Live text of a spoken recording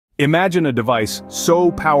Imagine a device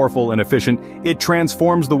so powerful and efficient, it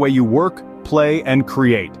transforms the way you work, play, and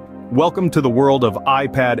create. Welcome to the world of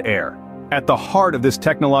iPad Air. At the heart of this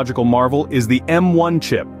technological marvel is the M1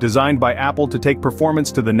 chip, designed by Apple to take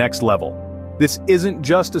performance to the next level. This isn't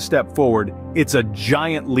just a step forward, it's a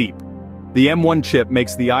giant leap. The M1 chip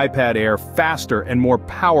makes the iPad Air faster and more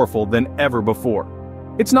powerful than ever before.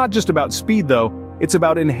 It's not just about speed though, it's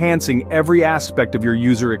about enhancing every aspect of your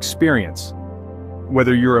user experience.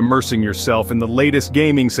 Whether you're immersing yourself in the latest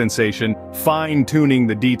gaming sensation, fine-tuning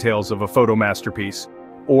the details of a photo masterpiece,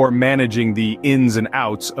 or managing the ins and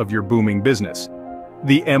outs of your booming business,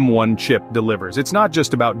 the M1 chip delivers. It's not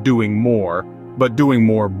just about doing more, but doing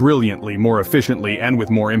more brilliantly, more efficiently, and with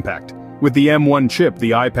more impact. With the M1 chip,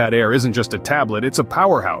 the iPad Air isn't just a tablet, it's a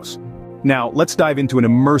powerhouse. Now, let's dive into an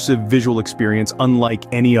immersive visual experience unlike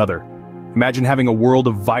any other. Imagine having a world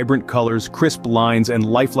of vibrant colors, crisp lines, and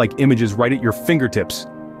lifelike images right at your fingertips.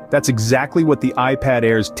 That's exactly what the iPad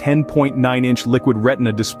Air's 10.9-inch Liquid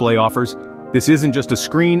Retina display offers. This isn't just a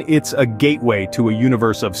screen, it's a gateway to a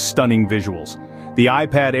universe of stunning visuals. The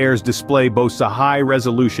iPad Air's display boasts a high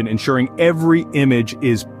resolution, ensuring every image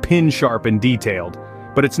is pin-sharp and detailed.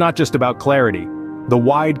 But it's not just about clarity. The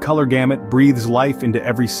wide color gamut breathes life into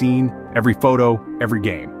every scene, every photo, every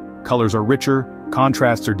game. Colors are richer,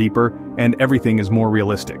 contrasts are deeper, and everything is more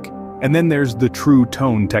realistic. And then there's the True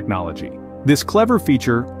Tone technology. This clever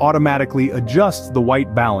feature automatically adjusts the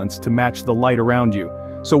white balance to match the light around you.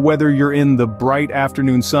 So whether you're in the bright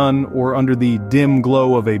afternoon sun or under the dim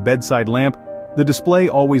glow of a bedside lamp, the display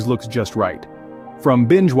always looks just right. From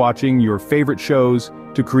binge-watching your favorite shows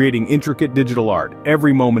to creating intricate digital art,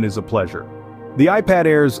 every moment is a pleasure. The iPad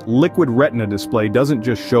Air's Liquid Retina display doesn't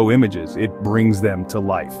just show images, it brings them to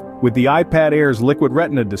life. With the iPad Air's Liquid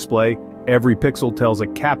Retina display, every pixel tells a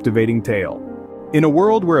captivating tale. In a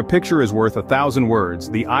world where a picture is worth 1,000 words,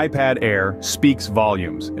 the iPad Air speaks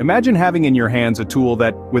volumes. Imagine having in your hands a tool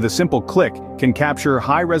that, with a simple click, can capture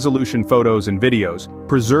high-resolution photos and videos,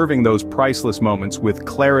 preserving those priceless moments with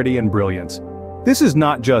clarity and brilliance. This is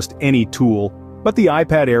not just any tool, but the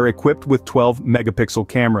iPad Air equipped with 12-megapixel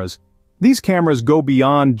cameras. These cameras go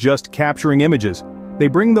beyond just capturing images. They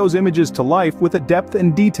bring those images to life with a depth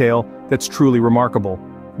and detail that's truly remarkable.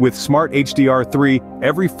 With Smart HDR3,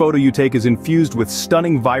 every photo you take is infused with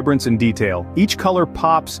stunning vibrance and detail. Each color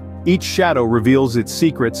pops, each shadow reveals its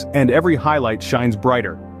secrets, and every highlight shines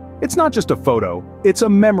brighter. It's not just a photo, it's a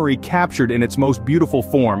memory captured in its most beautiful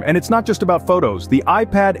form, and it's not just about photos. The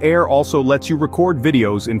iPad Air also lets you record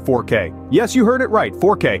videos in 4K. Yes, you heard it right,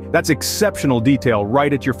 4K. That's exceptional detail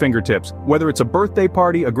right at your fingertips. Whether it's a birthday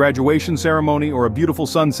party, a graduation ceremony, or a beautiful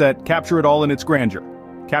sunset, capture it all in its grandeur.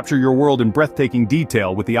 Capture your world in breathtaking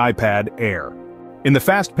detail with the iPad Air. In the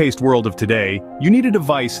fast-paced world of today, you need a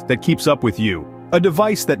device that keeps up with you. A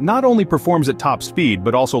device that not only performs at top speed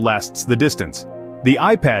but also lasts the distance. The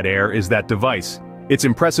iPad Air is that device. Its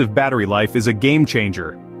impressive battery life is a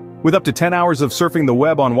game-changer. With up to 10 hours of surfing the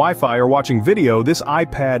web on Wi-Fi or watching video, this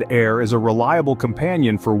iPad Air is a reliable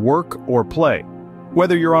companion for work or play.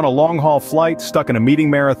 Whether you're on a long-haul flight, stuck in a meeting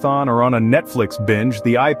marathon, or on a Netflix binge,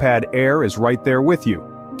 the iPad Air is right there with you,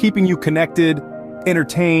 keeping you connected,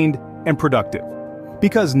 entertained, and productive.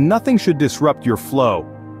 Because nothing should disrupt your flow,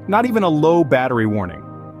 not even a low battery warning.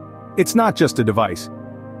 It's not just a device.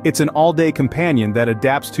 It's an all-day companion that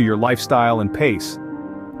adapts to your lifestyle and pace.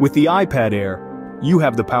 With the iPad Air, you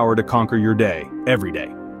have the power to conquer your day, every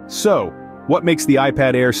day. So, what makes the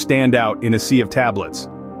iPad Air stand out in a sea of tablets?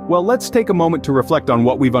 Well, let's take a moment to reflect on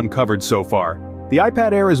what we've uncovered so far. The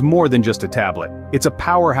iPad Air is more than just a tablet. It's a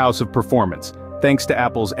powerhouse of performance, thanks to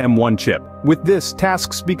Apple's M1 chip. With this,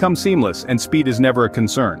 tasks become seamless and speed is never a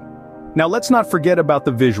concern. Now let's not forget about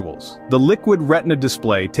the visuals. The Liquid Retina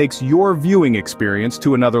display takes your viewing experience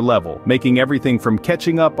to another level, making everything from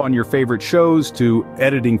catching up on your favorite shows to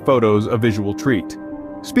editing photos a visual treat.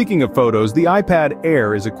 Speaking of photos, the iPad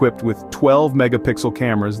Air is equipped with 12-megapixel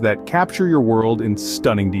cameras that capture your world in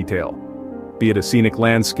stunning detail. Be it a scenic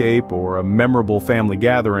landscape or a memorable family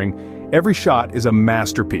gathering, every shot is a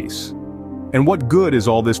masterpiece. And what good is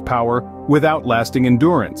all this power without lasting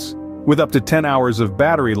endurance? With up to 10 hours of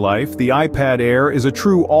battery life, the iPad Air is a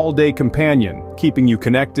true all-day companion, keeping you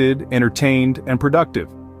connected, entertained, and productive.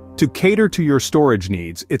 To cater to your storage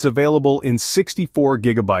needs, it's available in 64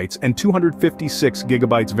 GB and 256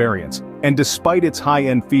 GB variants, and despite its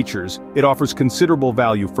high-end features, it offers considerable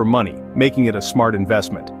value for money, making it a smart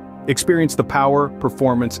investment. Experience the power,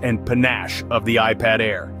 performance, and panache of the iPad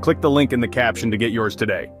Air. Click the link in the caption to get yours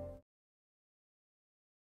today.